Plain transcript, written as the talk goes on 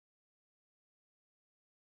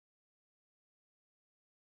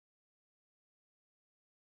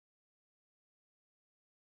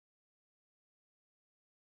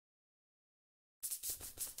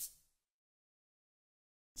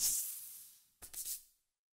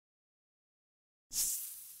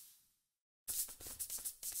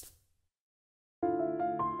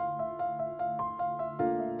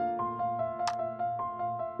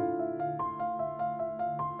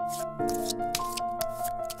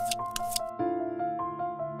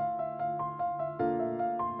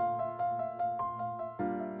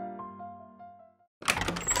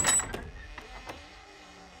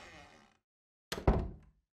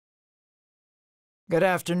Good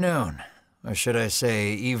afternoon, or should I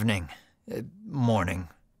say evening, morning.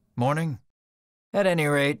 Morning? At any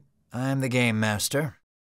rate, I am the Game Master.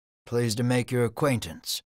 Pleased to make your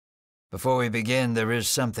acquaintance. Before we begin, there is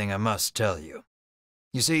something I must tell you.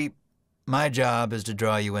 You see, my job is to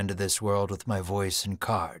draw you into this world with my voice and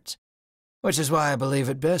cards, which is why I believe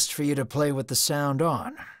it best for you to play with the sound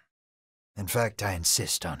on. In fact, I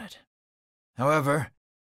insist on it. However,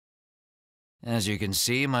 as you can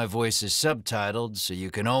see, my voice is subtitled, so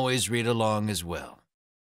you can always read along as well.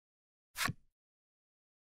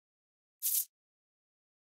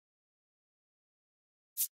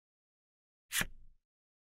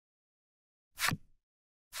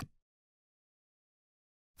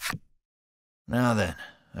 Now then,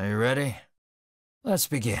 are you ready? Let's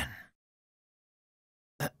begin.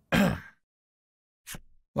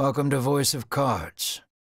 Welcome to Voice of Cards.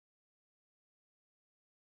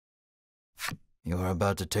 You are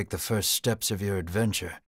about to take the first steps of your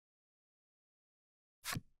adventure.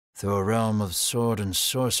 Through a realm of sword and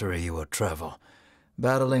sorcery you will travel,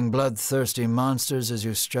 battling bloodthirsty monsters as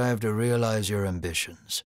you strive to realize your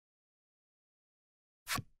ambitions.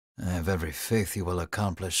 I have every faith you will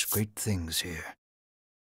accomplish great things here.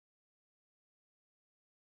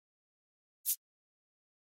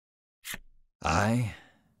 I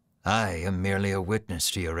am merely a witness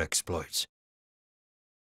to your exploits.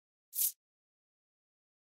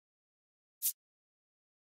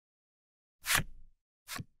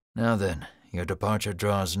 Now then, your departure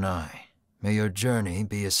draws nigh. May your journey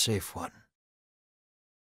be a safe one.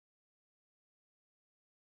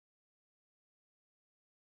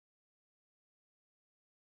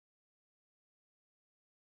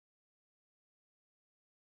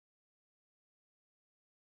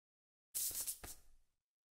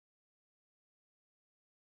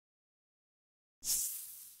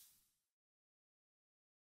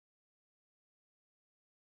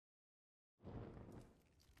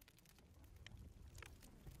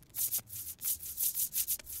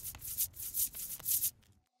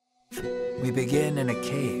 We begin in a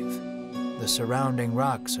cave. The surrounding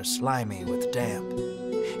rocks are slimy with damp.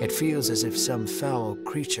 It feels as if some foul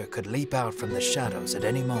creature could leap out from the shadows at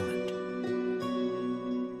any moment.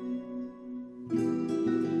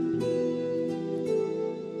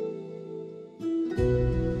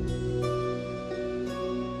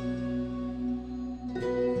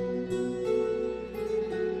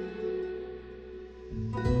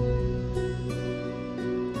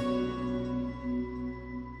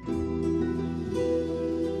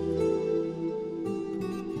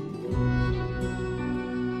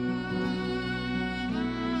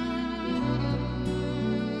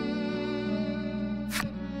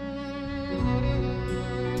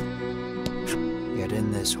 Yet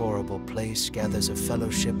in this horrible place gathers a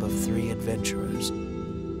fellowship of 3 adventurers.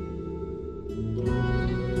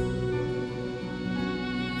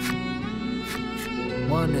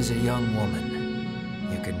 One is a young woman.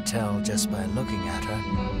 You can tell just by looking at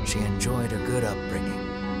her, she enjoyed a good upbringing.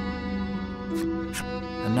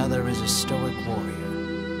 Another is a stoic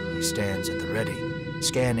warrior. He stands at the ready,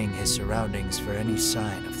 scanning his surroundings for any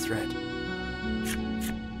sign of threat.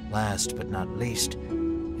 Last but not least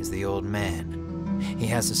is the old man. He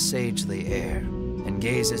has a sagely air and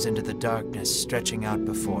gazes into the darkness stretching out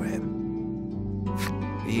before him.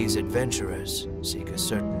 These adventurers seek a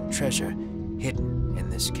certain treasure hidden in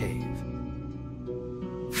this cave.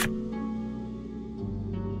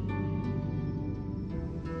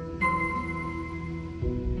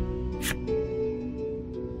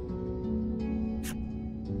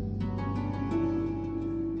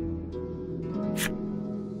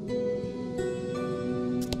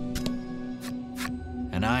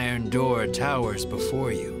 An iron door towers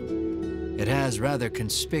before you. It has rather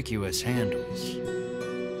conspicuous handles.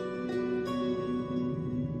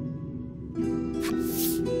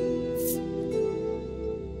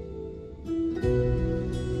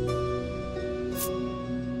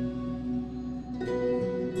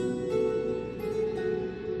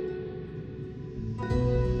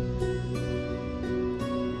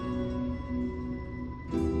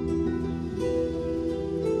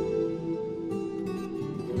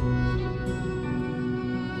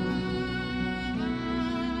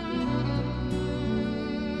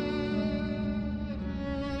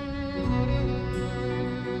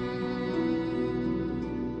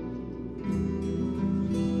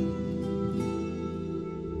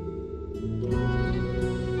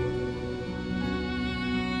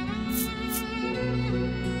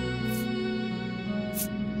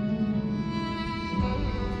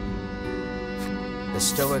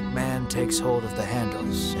 stoic man takes hold of the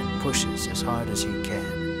handles and pushes as hard as he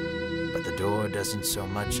can, but the door doesn't so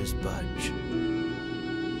much as budge.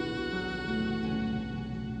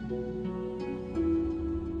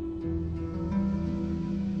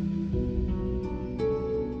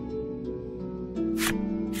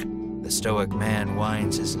 The stoic man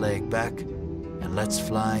winds his leg back and lets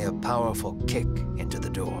fly a powerful kick into the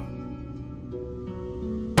door.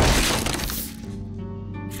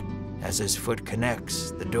 As his foot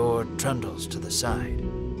connects, the door trundles to the side.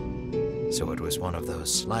 So it was one of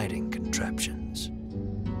those sliding contraptions.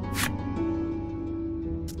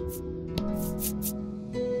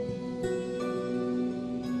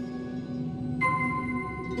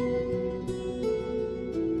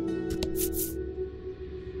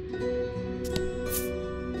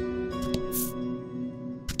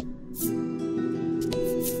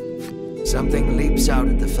 Something leaps out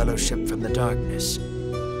at the Fellowship from the darkness.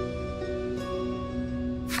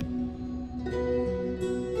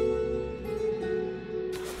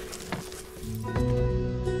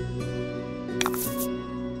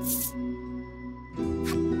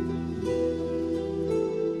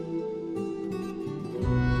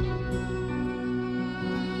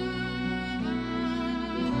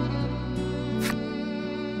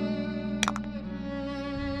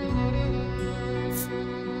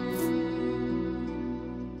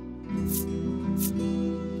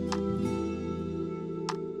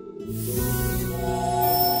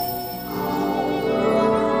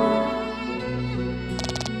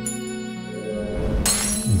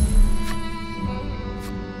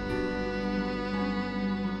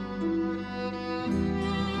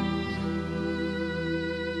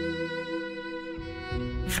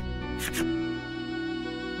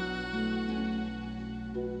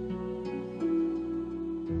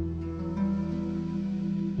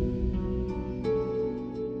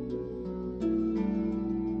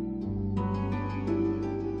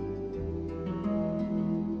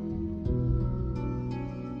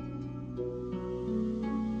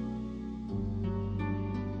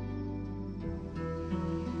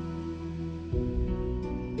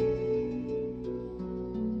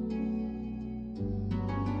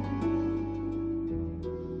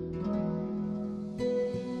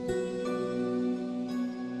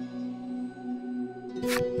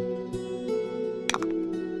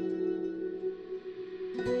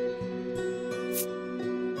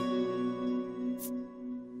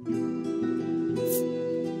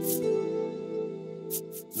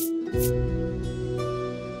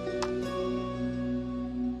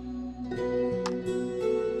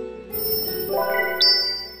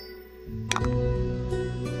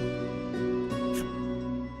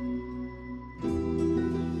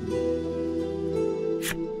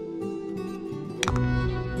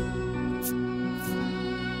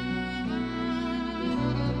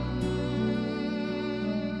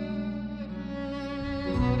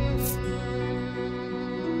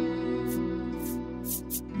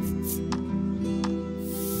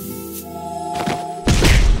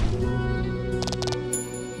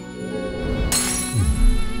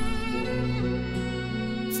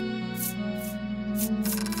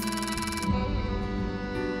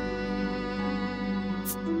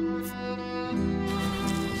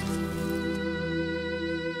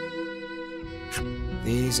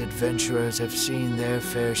 These adventurers have seen their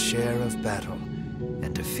fair share of battle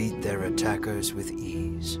and defeat their attackers with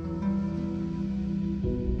ease.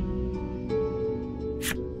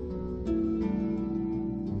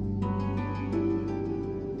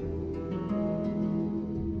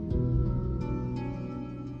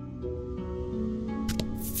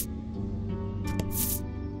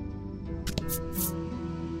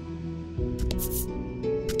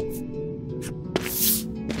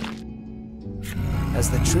 As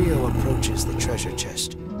the trio approaches the treasure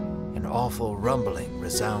chest, an awful rumbling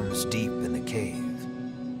resounds deep in the cave.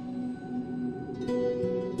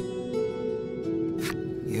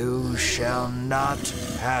 "You shall not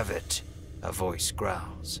have it," a voice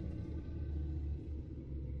growls.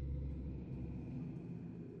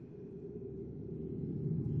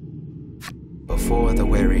 Before the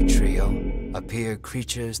wary trio appear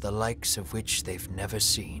creatures the likes of which they've never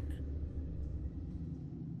seen.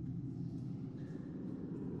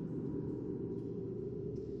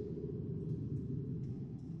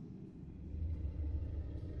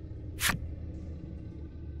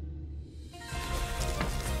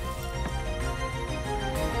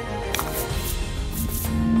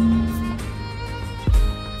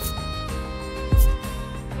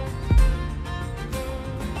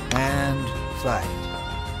 And fight.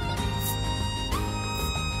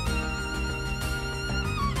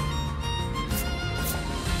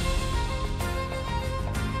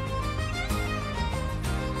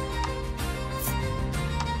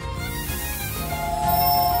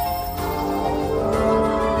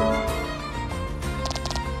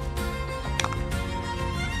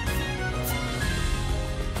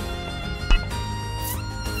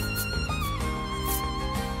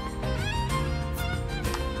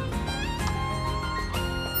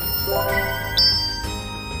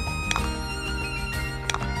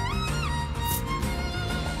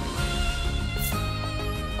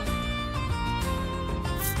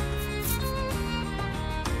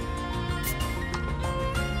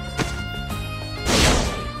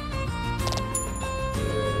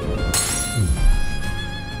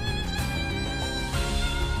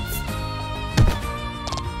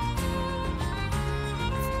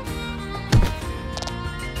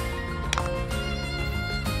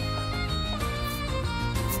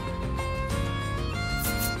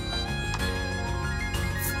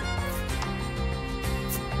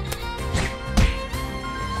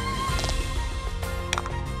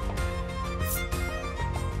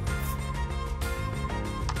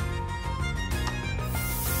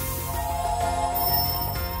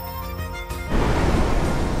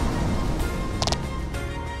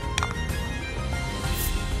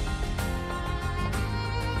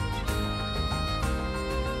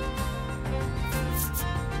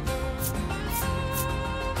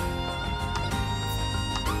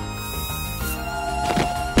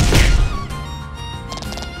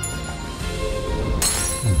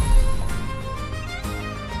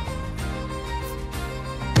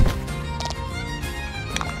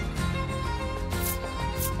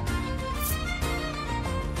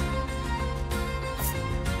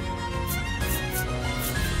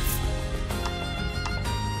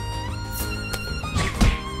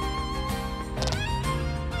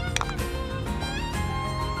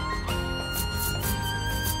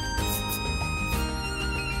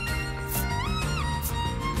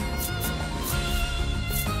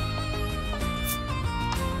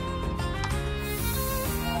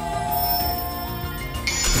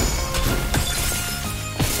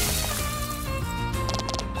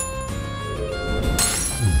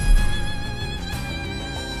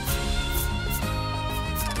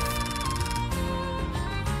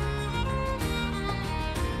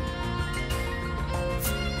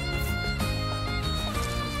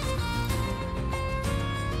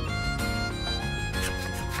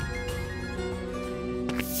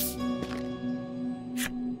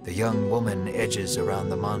 young woman edges around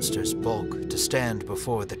the monster's bulk to stand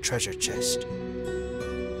before the treasure chest.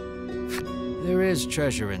 There is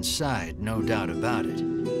treasure inside, no doubt about it,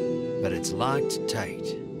 but it's locked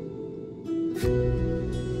tight.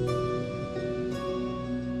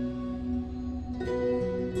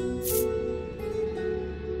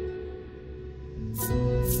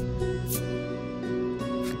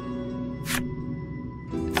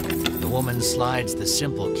 The woman slides the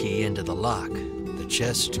simple key into the lock. The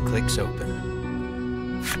chest clicks open.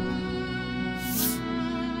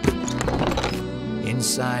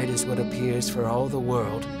 Inside is what appears for all the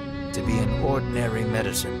world to be an ordinary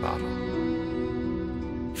medicine bottle.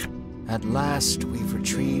 At last, we've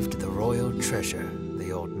retrieved the royal treasure,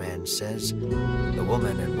 the old man says. The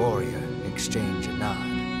woman and warrior exchange a nod.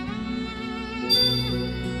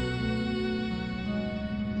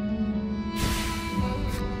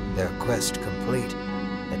 Their quest complete,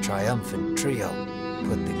 the triumphant trio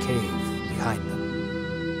put the cave behind them.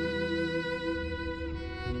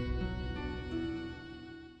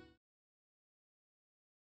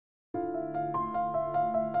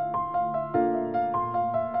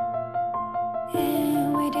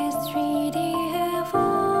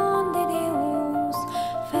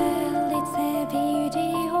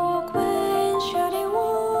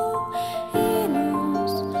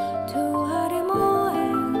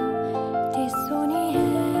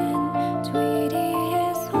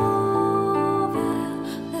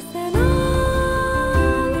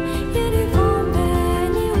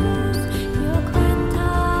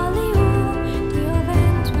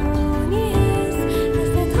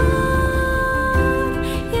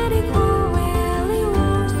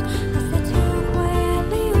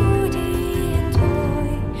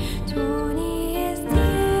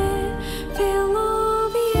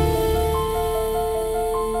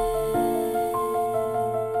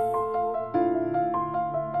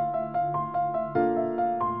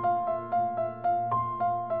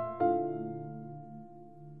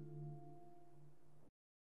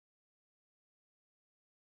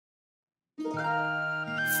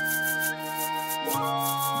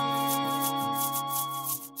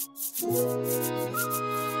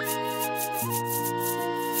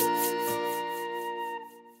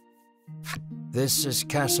 This is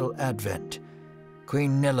Castle Advent.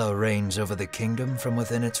 Queen Nilla reigns over the kingdom from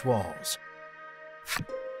within its walls.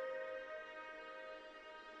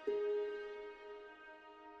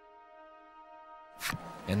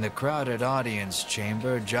 In the crowded audience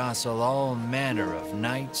chamber jostle all manner of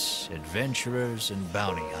knights, adventurers, and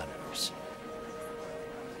bounty hunters.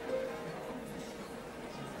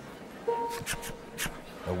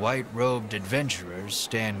 The white-robed adventurers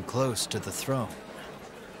stand close to the throne.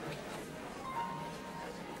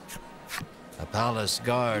 A palace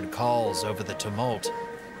guard calls over the tumult,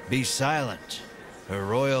 "Be silent. Her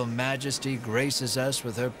Royal Majesty graces us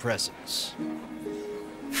with her presence."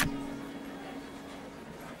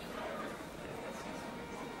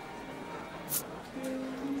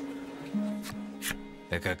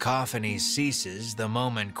 The cacophony ceases the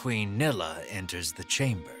moment Queen Nilla enters the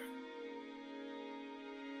chamber.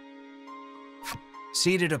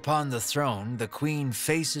 Seated upon the throne, the queen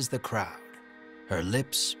faces the crowd, her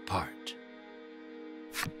lips part.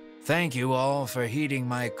 "Thank you all for heeding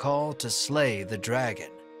my call to slay the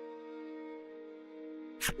dragon.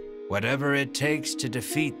 Whatever it takes to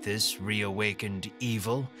defeat this reawakened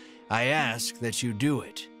evil, I ask that you do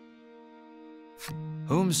it.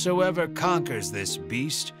 Whomsoever conquers this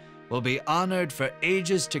beast will be honored for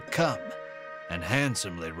ages to come and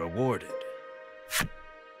handsomely rewarded."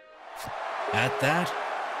 At that,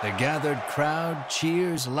 the gathered crowd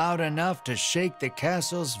cheers loud enough to shake the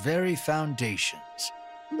castle's very foundations.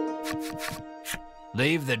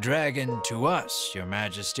 "Leave the dragon to us, Your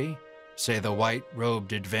Majesty," say the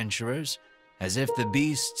white-robed adventurers, as if the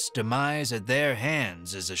beast's demise at their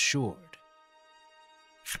hands is assured.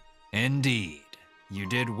 "Indeed, you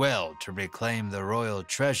did well to reclaim the royal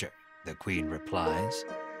treasure," the queen replies.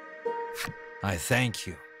 "I thank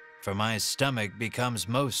you, for my stomach becomes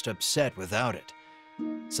most upset without it,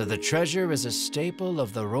 so the treasure is a staple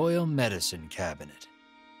of the royal medicine cabinet.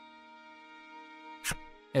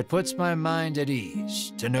 It puts my mind at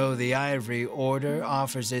ease to know the Ivory Order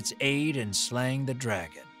offers its aid in slaying the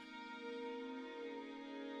dragon.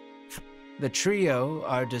 The trio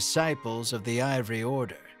are disciples of the Ivory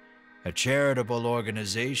Order, a charitable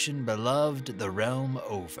organization beloved the realm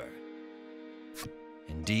over.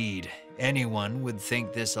 Indeed, anyone would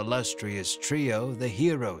think this illustrious trio the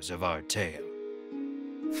heroes of our tale.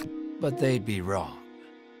 But they'd be wrong.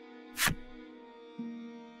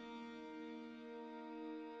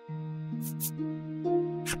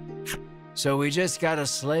 So we just gotta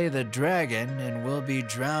slay the dragon and we'll be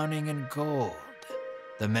drowning in gold.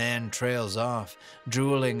 The man trails off,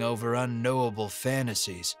 drooling over unknowable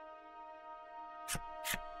fantasies.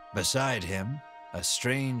 Beside him, a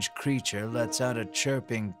strange creature lets out a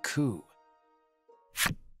chirping coo.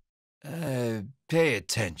 Pay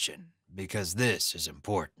attention, because this is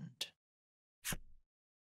important.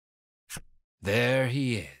 There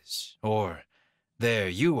he is, or there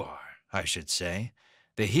you are, I should say,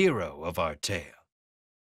 the hero of our tale.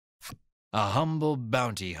 A humble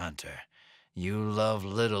bounty hunter. You love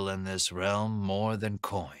little in this realm more than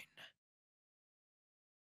coin.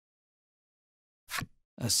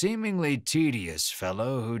 A seemingly tedious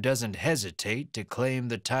fellow who doesn't hesitate to claim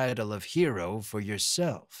the title of hero for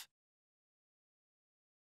yourself.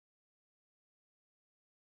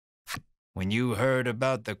 When you heard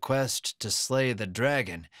about the quest to slay the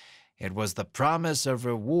dragon, it was the promise of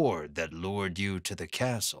reward that lured you to the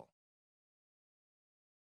castle.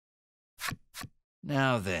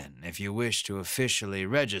 Now then, if you wish to officially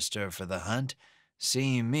register for the hunt,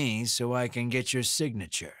 see me so I can get your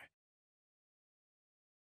signature.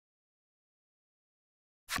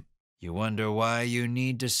 You wonder why you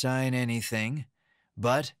need to sign anything,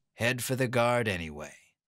 but head for the guard anyway.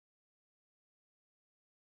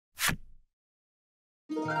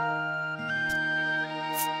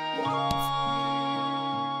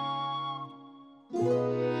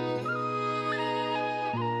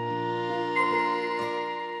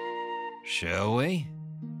 Shall we?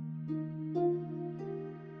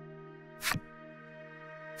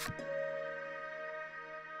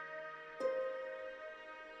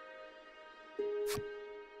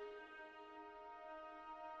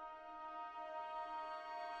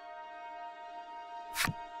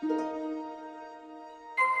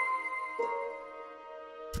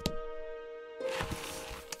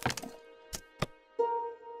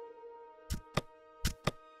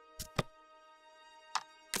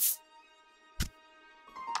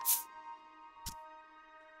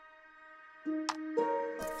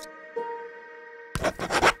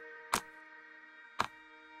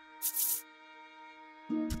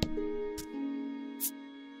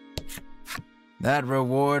 That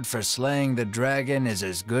reward for slaying the dragon is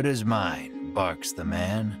as good as mine, barks the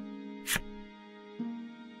man.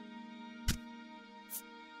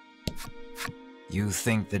 You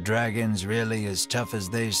think the dragon's really as tough as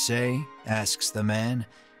they say? Asks the man,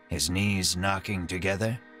 his knees knocking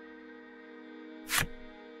together.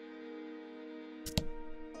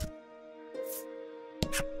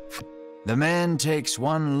 The man takes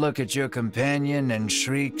one look at your companion and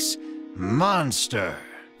shrieks, "Monster!"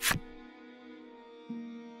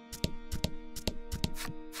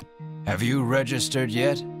 "Have you registered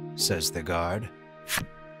yet?" says the guard.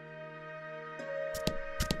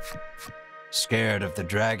 "Scared of the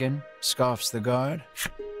dragon?" scoffs the guard.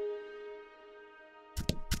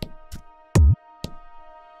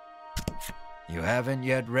 You haven't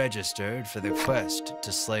yet registered for the quest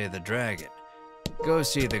to slay the dragon. Go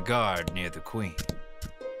see the guard near the queen.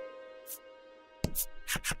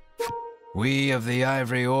 We of the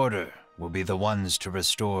Ivory Order will be the ones to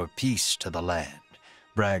restore peace to the land,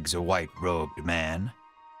 brags a white-robed man.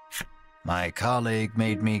 My colleague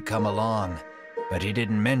made me come along, but he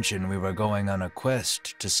didn't mention we were going on a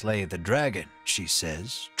quest to slay the dragon, she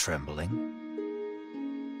says, trembling.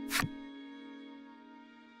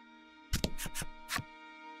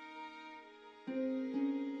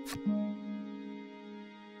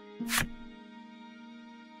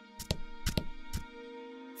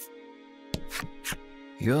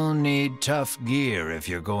 You'll need tough gear if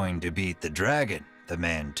you're going to beat the dragon, the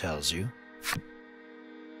man tells you.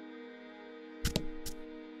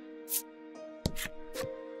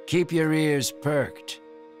 Keep your ears perked.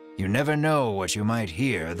 You never know what you might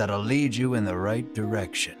hear that'll lead you in the right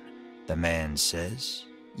direction, the man says.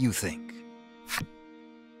 You think.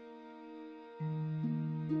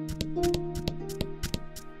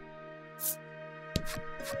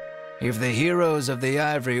 If the heroes of the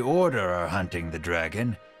Ivory Order are hunting the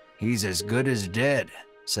dragon, he's as good as dead,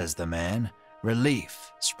 says the man,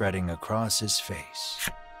 relief spreading across his face.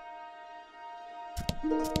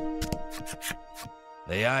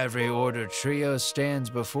 The Ivory Order trio stands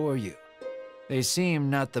before you. They seem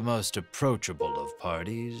not the most approachable of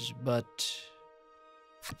parties, but...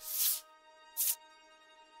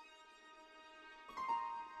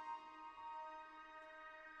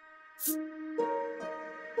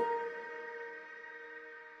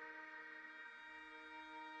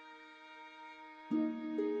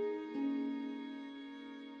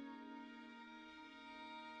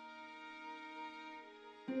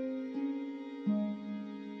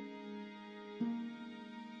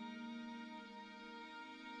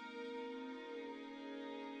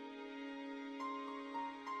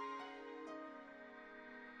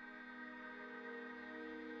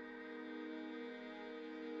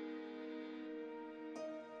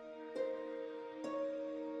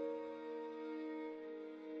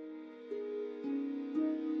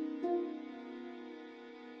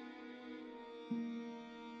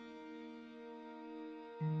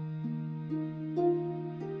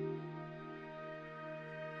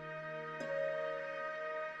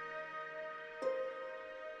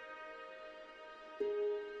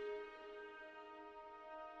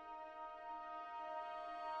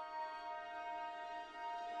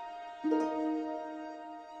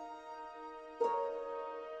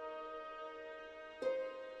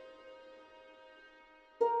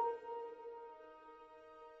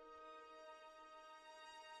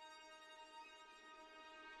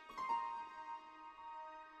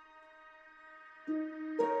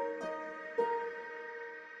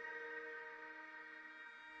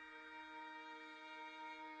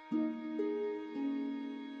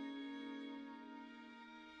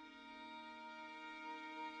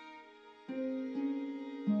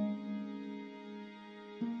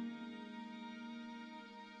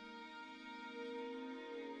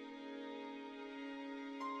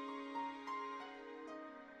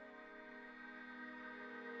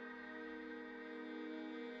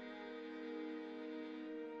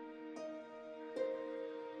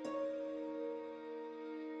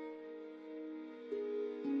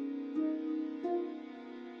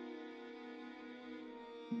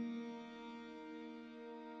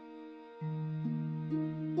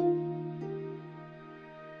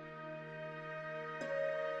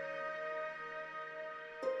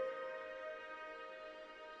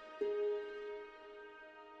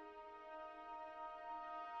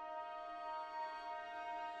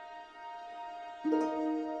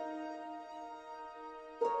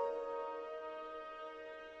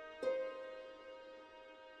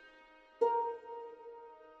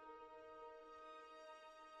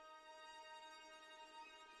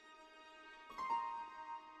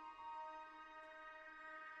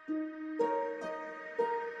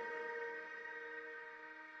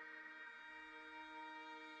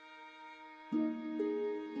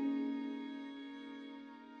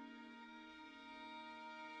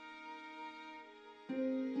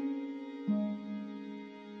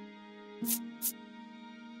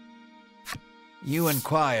 You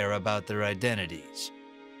inquire about their identities.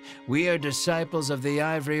 We are disciples of the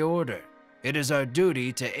Ivory Order. It is our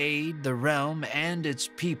duty to aid the realm and its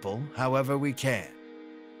people however we can.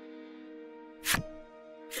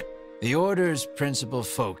 The Order's principal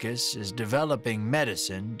focus is developing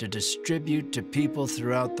medicine to distribute to people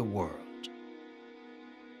throughout the world.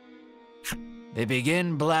 They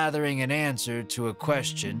begin blathering an answer to a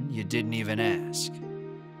question you didn't even ask.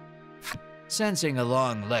 Sensing a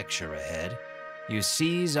long lecture ahead, you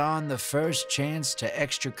seize on the first chance to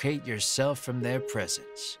extricate yourself from their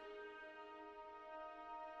presence.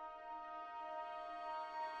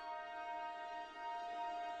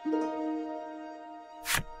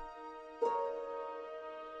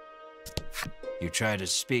 You try to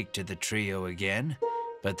speak to the trio again,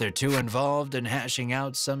 but they're too involved in hashing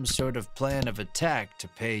out some sort of plan of attack to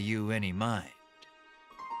pay you any mind.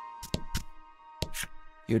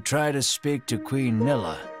 You try to speak to Queen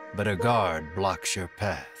Nilla, but a guard blocks your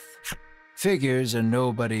path. Figures a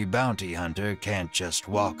nobody bounty hunter can't just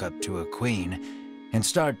walk up to a queen and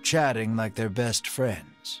start chatting like they're best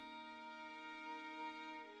friends.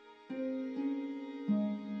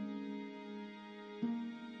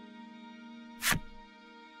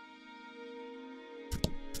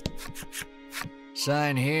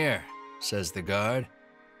 "Sign here," says the guard,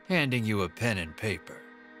 handing you a pen and paper.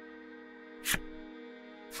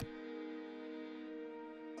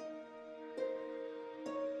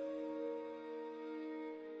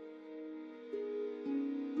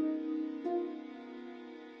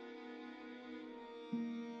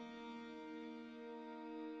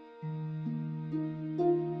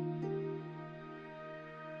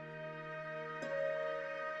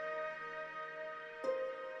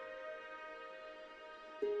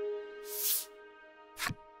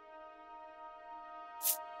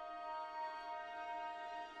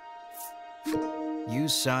 You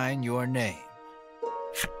sign your name.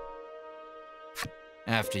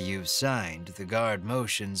 After you've signed, the guard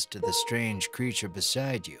motions to the strange creature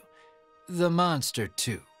beside you, the monster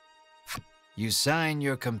too. You sign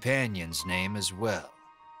your companion's name as well,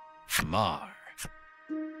 Mar.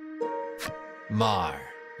 Mar,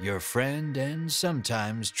 your friend and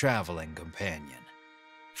sometimes traveling companion.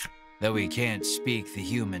 Though he can't speak the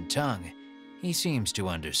human tongue, he seems to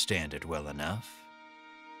understand it well enough.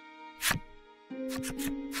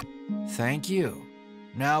 Thank you.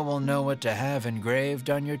 Now we'll know what to have engraved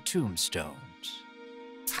on your tombstones.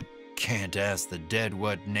 Can't ask the dead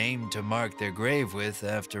what name to mark their grave with,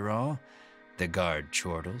 after all, the guard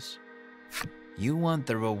chortles. You want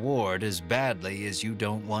the reward as badly as you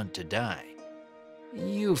don't want to die.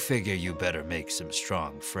 You figure you better make some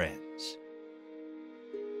strong friends.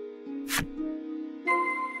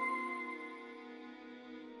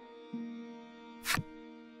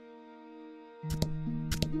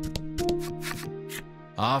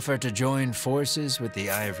 Offer to join forces with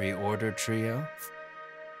the Ivory Order trio?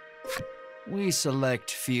 We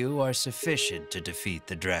select few are sufficient to defeat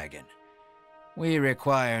the dragon. We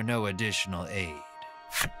require no additional aid.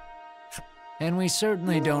 And we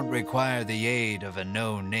certainly don't require the aid of a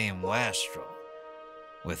no-name wastrel.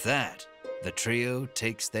 With that, the trio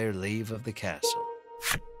takes their leave of the castle.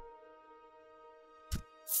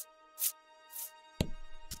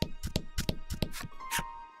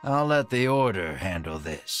 I'll let the Order handle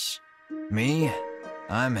this. Me,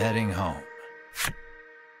 I'm heading home.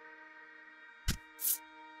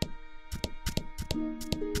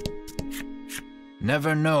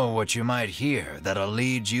 Never know what you might hear that'll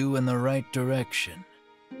lead you in the right direction.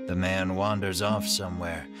 The man wanders off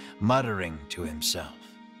somewhere, muttering to himself.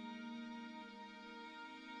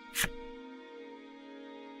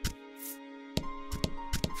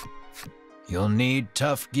 You'll need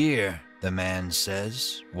tough gear, the man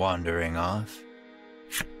says, wandering off.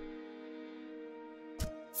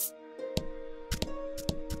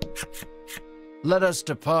 Let us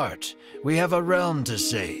depart. We have a realm to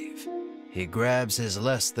save. He grabs his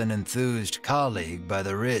less than enthused colleague by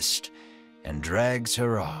the wrist and drags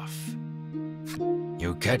her off.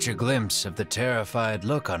 You catch a glimpse of the terrified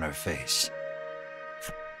look on her face,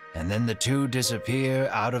 and then the two disappear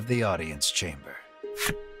out of the audience chamber.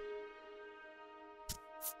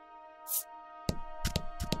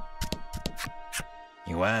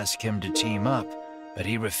 You ask him to team up, but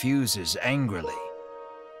he refuses angrily.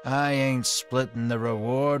 I ain't splitting the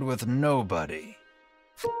reward with nobody.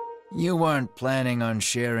 You weren't planning on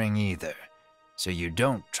sharing either, so you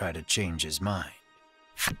don't try to change his mind.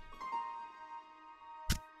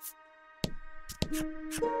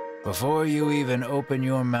 Before you even open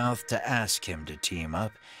your mouth to ask him to team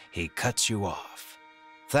up, he cuts you off.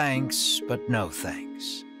 Thanks, but no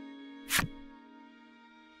thanks.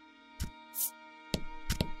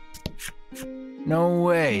 No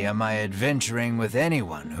way am I adventuring with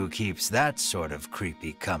anyone who keeps that sort of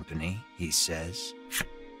creepy company, he says.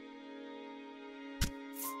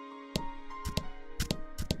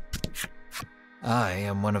 I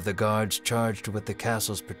am one of the guards charged with the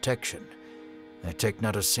castle's protection. I take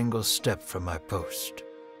not a single step from my post.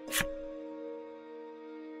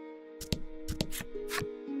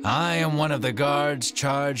 I am one of the guards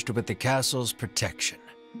charged with the castle's protection.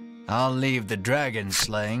 I'll leave the dragon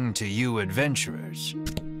slaying to you adventurers.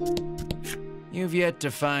 You've yet to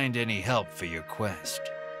find any help for your quest.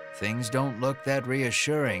 Things don't look that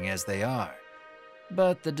reassuring as they are,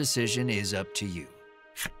 but the decision is up to you.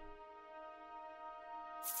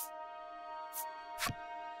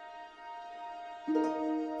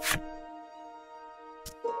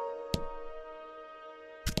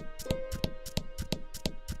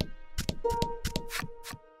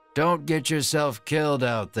 Don't get yourself killed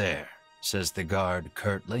out there, says the guard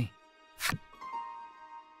curtly.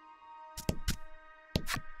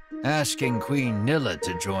 Asking Queen Nilla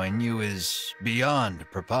to join you is beyond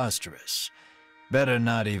preposterous. Better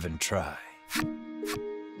not even try.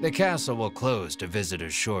 The castle will close to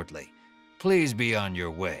visitors shortly. Please be on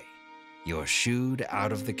your way. You're shooed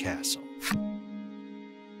out of the castle.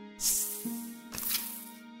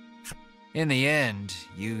 In the end,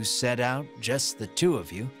 you set out, just the two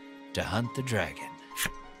of you, to hunt the dragon.